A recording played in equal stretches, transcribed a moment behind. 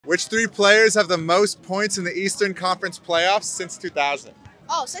Which three players have the most points in the Eastern Conference playoffs since 2000?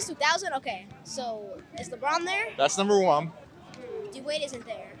 Oh, since 2000? Okay. So, is LeBron there? That's number one. D-Wade isn't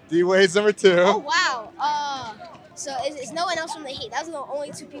there. D-Wade's number two. Oh, wow. So is no one else from the Heat? Those are the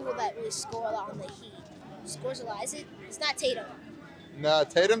only two people that really score a lot on the Heat. Scores a lot. Is it? It's not Tatum. No,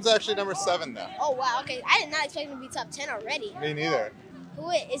 Tatum's actually number 7 though. Oh, wow. Okay. I did not expect him to be top 10 already. Me neither.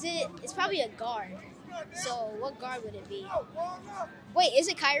 Is it? It's probably a guard. So, what guard would it be? Wait, is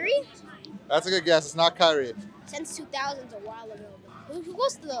it Kyrie? That's a good guess. It's not Kyrie. Since 2000 is a while ago. Who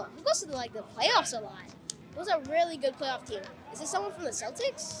goes to the like the playoffs a lot? Who's a really good playoff team? Is it someone from the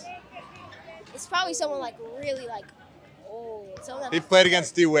Celtics? It's probably someone like really like old. He played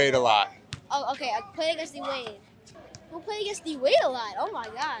against D-Wade a lot. Oh, okay. I played against D-Wade. Who played against D-Wade a lot? Oh my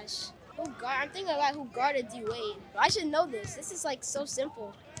gosh. I'm thinking about who guarded D-Wade. I should know this. This is like so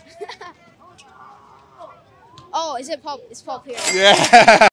simple. Oh, is it Paul? It's Paul Pierce. Yeah.